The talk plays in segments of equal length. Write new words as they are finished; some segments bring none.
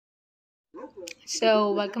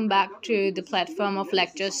So, welcome back to the platform of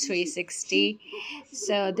Lectures 360.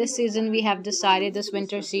 So, this season we have decided, this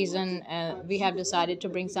winter season, we have decided to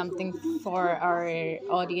bring something for our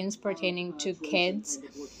audience pertaining to kids.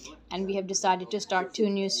 And we have decided to start two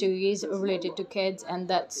new series related to kids, and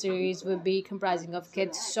that series will be comprising of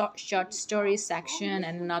kids short stories section,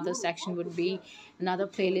 and another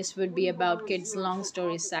playlist would be about kids long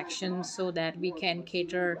stories section, so that we can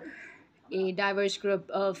cater a diverse group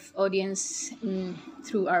of audience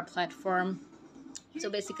through our platform. So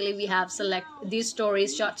basically we have select these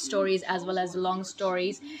stories, short stories as well as long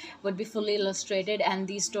stories would be fully illustrated, and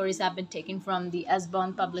these stories have been taken from the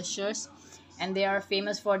Usborne Publishers, and they are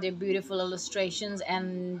famous for their beautiful illustrations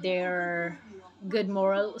and their good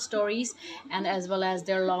moral stories, and as well as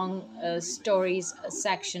their long stories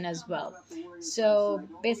section as well. So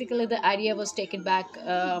basically the idea was taken back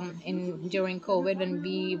in during COVID, when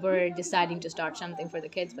we were deciding to start something for the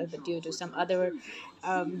kids, but due to some other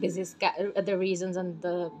other reasons and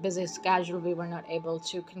the busy schedule, we were not able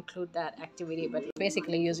to conclude that activity, but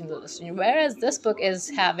basically using the listening. Whereas this book is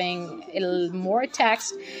having more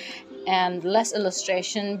text and less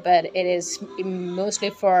illustration, but it is mostly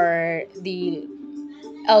for the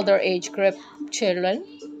elder age group children.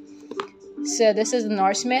 So this is the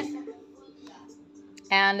Norse myth,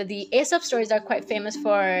 and the Aesop stories are quite famous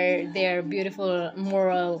for their beautiful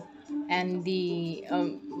moral and the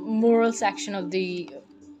moral section of the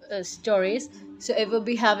stories. So it will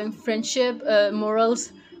be having friendship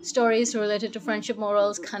morals, stories related to friendship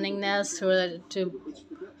morals, cunningness related to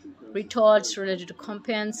retorts, related to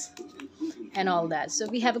complaints, and all that. So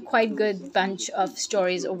we have a quite good bunch of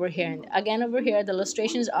stories over here. And again, over here the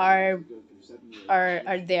illustrations are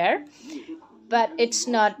there, but it's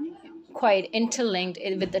not quite interlinked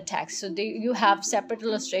with the text. So you have separate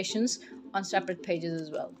illustrations on separate pages as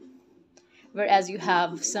well. Whereas you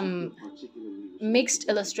have some mixed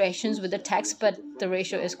illustrations with the text, but the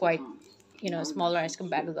ratio is quite smaller as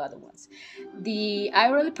compared to the other ones. I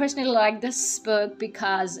really personally like this book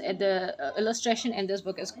because the illustration in this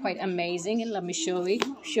book is quite amazing, and let me show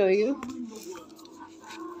you.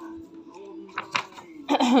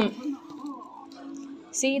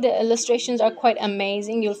 See, the illustrations are quite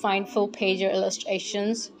amazing. You'll find full pager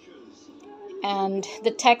illustrations, and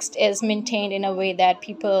the text is maintained in a way that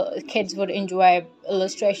kids would enjoy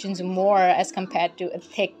illustrations more as compared to a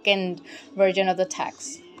thickened version of the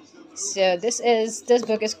text. So this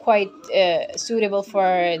book is quite suitable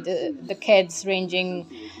for the kids ranging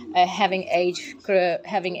having age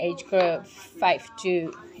group 5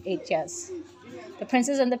 to 8 years. The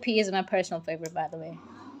Princess and the Pea is my personal favorite, by the way.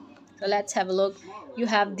 So let's have a look. You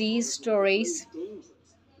have these stories.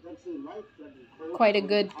 Quite a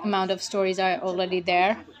good amount of stories are already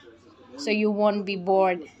there, so you won't be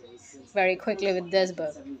bored very quickly with this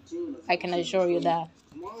book. I can assure you that.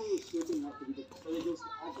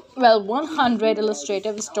 Well, 100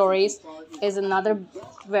 illustrative stories is another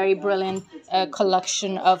very brilliant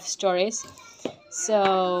collection of stories.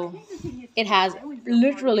 So it has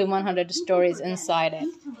literally 100 stories inside it.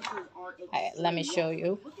 Let me show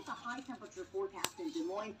you.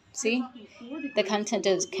 See, the content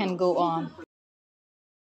can go on.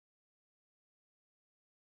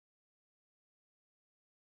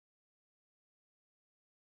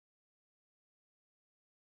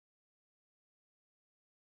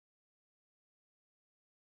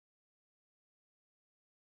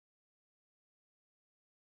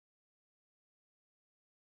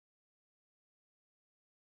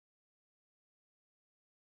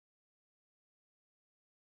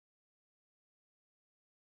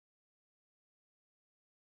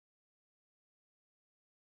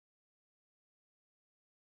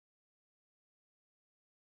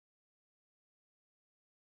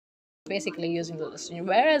 Basically using the listening.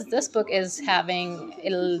 Whereas this book is having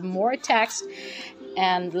more text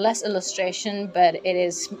and less illustration, but it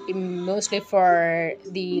is mostly for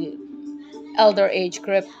the elder age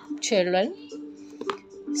group children.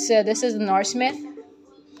 So this is the Norse myth,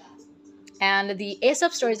 and the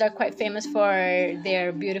Aesop stories are quite famous for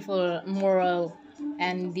their beautiful moral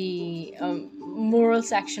and the moral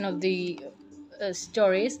section of the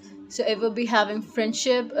stories. So it will be having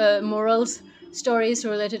friendship morals, stories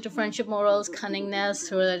related to friendship morals, cunningness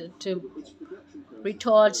related to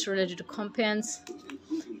retorts, related to complaints,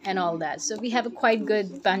 and all that. So we have a quite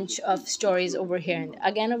good bunch of stories over here. And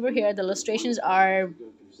again, over here the illustrations are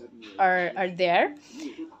there,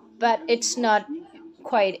 but it's not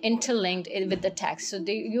quite interlinked with the text. So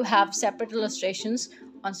you have separate illustrations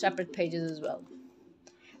on separate pages as well.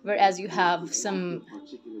 Whereas you have some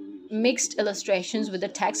mixed illustrations with the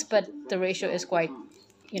text, but the ratio is quite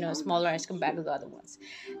smaller as compared to the other ones.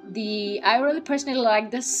 I really personally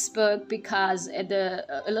like this book because the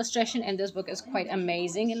illustration in this book is quite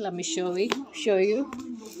amazing, and let me show you.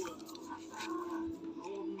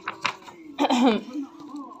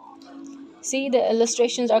 See, the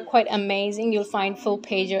illustrations are quite amazing. You'll find full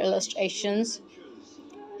pager illustrations,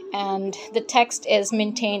 and the text is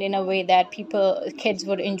maintained in a way that kids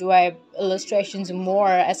would enjoy illustrations more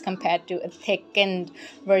as compared to a thickened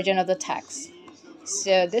version of the text.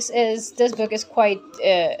 So this book is quite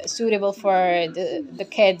suitable for the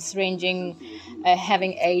kids ranging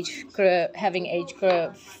having age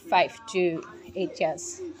group 5 to 8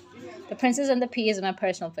 years. The Princess and the Pea is my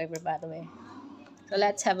personal favorite, by the way. So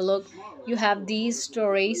let's have a look. You have these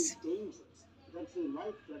stories.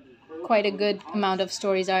 Quite a good amount of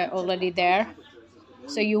stories are already there,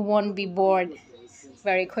 so you won't be bored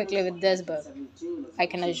very quickly with this book. I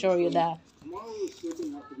can assure you that.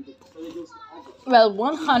 Well,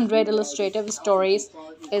 100 illustrative stories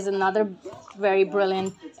is another very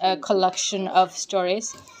brilliant collection of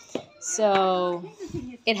stories. So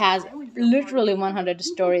it has literally 100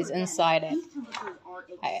 stories inside it.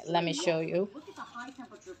 Let me show you.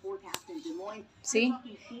 See,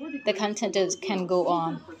 the content can go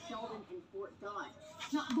on.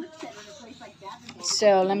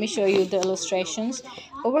 So let me show you the illustrations.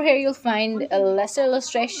 Over here you'll find lesser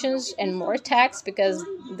illustrations and more text, because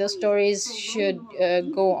the stories should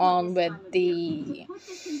go on with the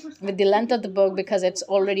length of the book, because it's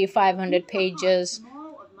already 500 pages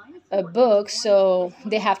a book, so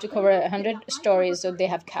they have to cover 100 stories, so they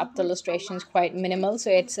have kept the illustrations quite minimal, so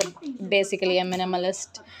it's basically a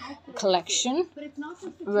minimalist collection.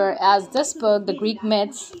 Whereas this book, the Greek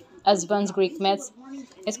myths, Usborne's Greek myths,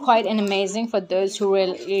 is quite an amazing for those who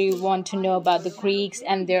really want to know about the Greeks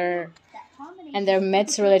and their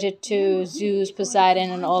myths related to Zeus,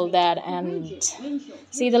 Poseidon, and all that. And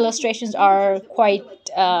see, the illustrations are quite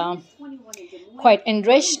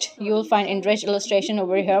enriched. You'll find enriched illustration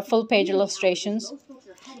over here, full page illustrations.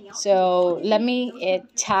 So let me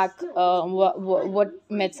tag what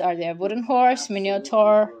myths are there. Wooden horse,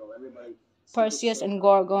 Minotaur, Perseus and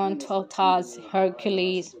Gorgon, 12 Taz,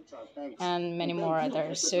 Hercules, and many more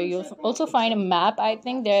others. So you'll also find a map. I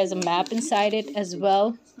think there is a map inside it as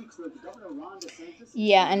well.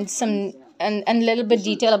 Yeah, and a little bit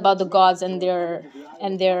detail about the gods and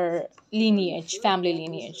their lineage, family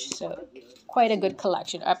lineage. So quite a good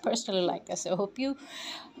collection. I personally like this. So I hope you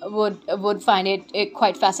would find it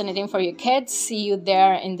quite fascinating for your kids. See you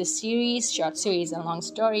there in the series, short series and long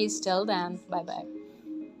stories. Till then, bye bye.